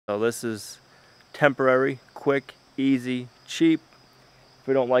So this is temporary, quick, easy, cheap. If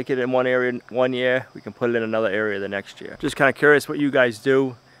we don't like it in one area one year, we can put it in another area the next year. Just kind of curious what you guys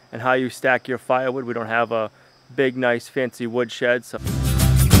do and how you stack your firewood. We don't have a big, nice, fancy wood shed, so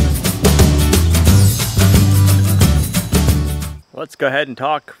let's go ahead and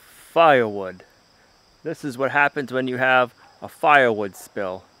talk firewood. This is what happens when you have a firewood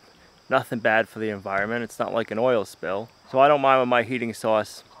spill. Nothing bad for the environment. It's not like an oil spill. So I don't mind when my heating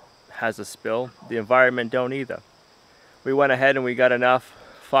source has a spill. The environment don't either. We went ahead and we got enough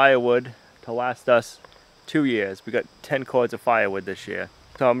firewood to last us 2 years. We got 10 cords of firewood this year.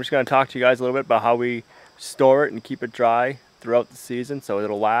 So I'm just going to talk to you guys a little bit about how we store it and keep it dry throughout the season so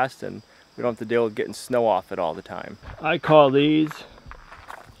it'll last and we don't have to deal with getting snow off it all the time. I call these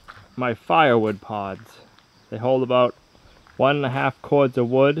my firewood pods. They hold about 1.5 cords of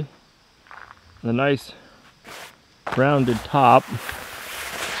wood. The nice rounded top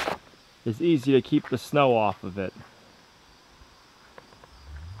is easy to keep the snow off of it.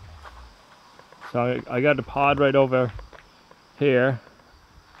 So I got a pod right over here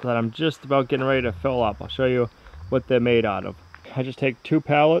that I'm just about getting ready to fill up. I'll show you what they're made out of. I just take 2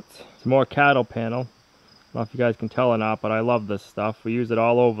 pallets, some more cattle panel. I don't know if you guys can tell or not, but I love this stuff. We use it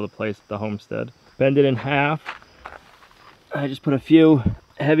all over the place at the homestead. Bend it in half. I just put a few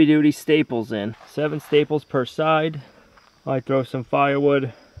heavy-duty staples in. 7 staples per side. I throw some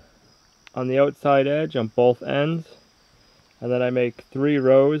firewood on the outside edge on both ends. And then I make 3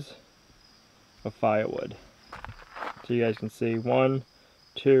 rows of firewood. So you guys can see 1,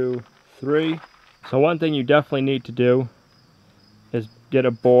 2, 3. So one thing you definitely need to do is get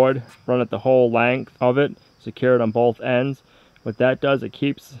a board, run it the whole length of it, secure it on both ends. What that does, it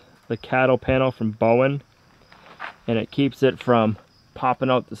keeps the cattle panel from bowing and it keeps it from popping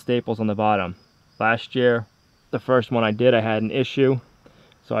out the staples on the bottom. Last year, the first one I did, I had an issue.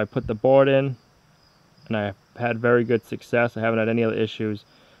 So I put the board in and I had very good success. I haven't had any other issues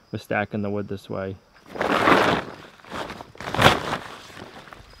with stacking the wood this way.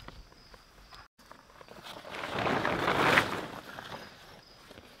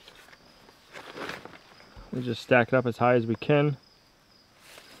 We just stack it up as high as we can.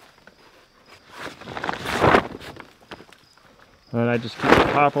 And then I just keep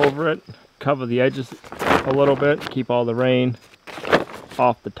the top over it, cover the edges a little bit, keep all the rain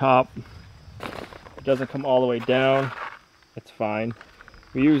off the top. It doesn't come all the way down, it's fine.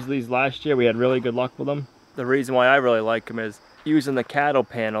 We used these last year, we had really good luck with them. The reason why I really like them is using the cattle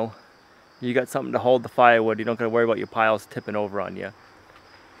panel, you got something to hold the firewood, you don't gotta worry about your piles tipping over on you.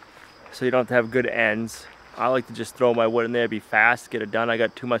 So you don't have to have good ends. I like to just throw my wood in there, be fast, get it done. I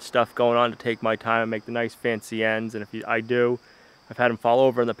got too much stuff going on to take my time and make the nice fancy ends, and I've had them fall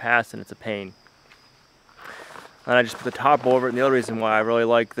over in the past and it's a pain. And I just put the top over it, and the other reason why I really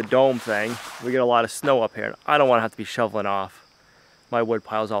like the dome thing, we get a lot of snow up here, and I don't want to have to be shoveling off my wood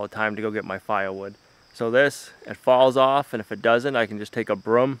piles all the time to go get my firewood. So this, it falls off, and if it doesn't, I can just take a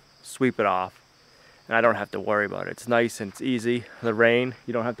broom, sweep it off, and I don't have to worry about it. It's nice and it's easy. The rain,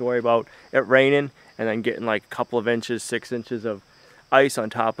 you don't have to worry about it raining and then getting like a couple of inches, 6 inches of ice on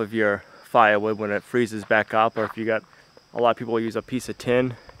top of your firewood when it freezes back up, or if you got, a lot of people use a piece of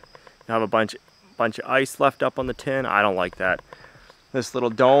tin, you have a bunch of ice left up on the tin. I don't like that. This little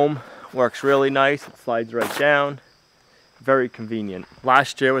dome works really nice. It slides right down. Very convenient.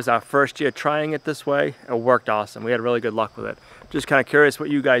 Last year was our first year trying it this way. It worked awesome. We had really good luck with it. Just kind of curious what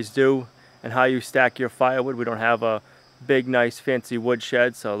you guys do and how you stack your firewood. We don't have a big, nice, fancy wood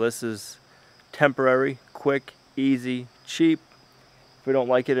shed, so this is temporary, quick, easy, cheap. If we don't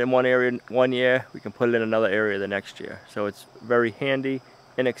like it in one area one year, we can put it in another area the next year. So it's very handy,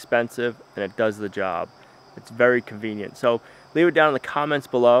 inexpensive, and it does the job. It's very convenient. So leave it down in the comments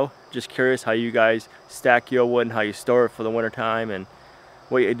below. Just curious how you guys stack your wood and how you store it for the winter time and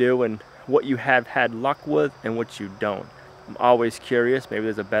what you do and what you have had luck with and what you don't. I'm always curious. Maybe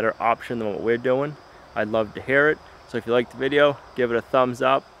there's a better option than what we're doing. I'd love to hear it. So if you liked the video, give it a thumbs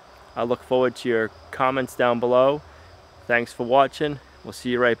up. I look forward to your comments down below. Thanks for watching. We'll see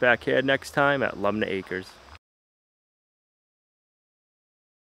you right back here next time at Lumna Acres.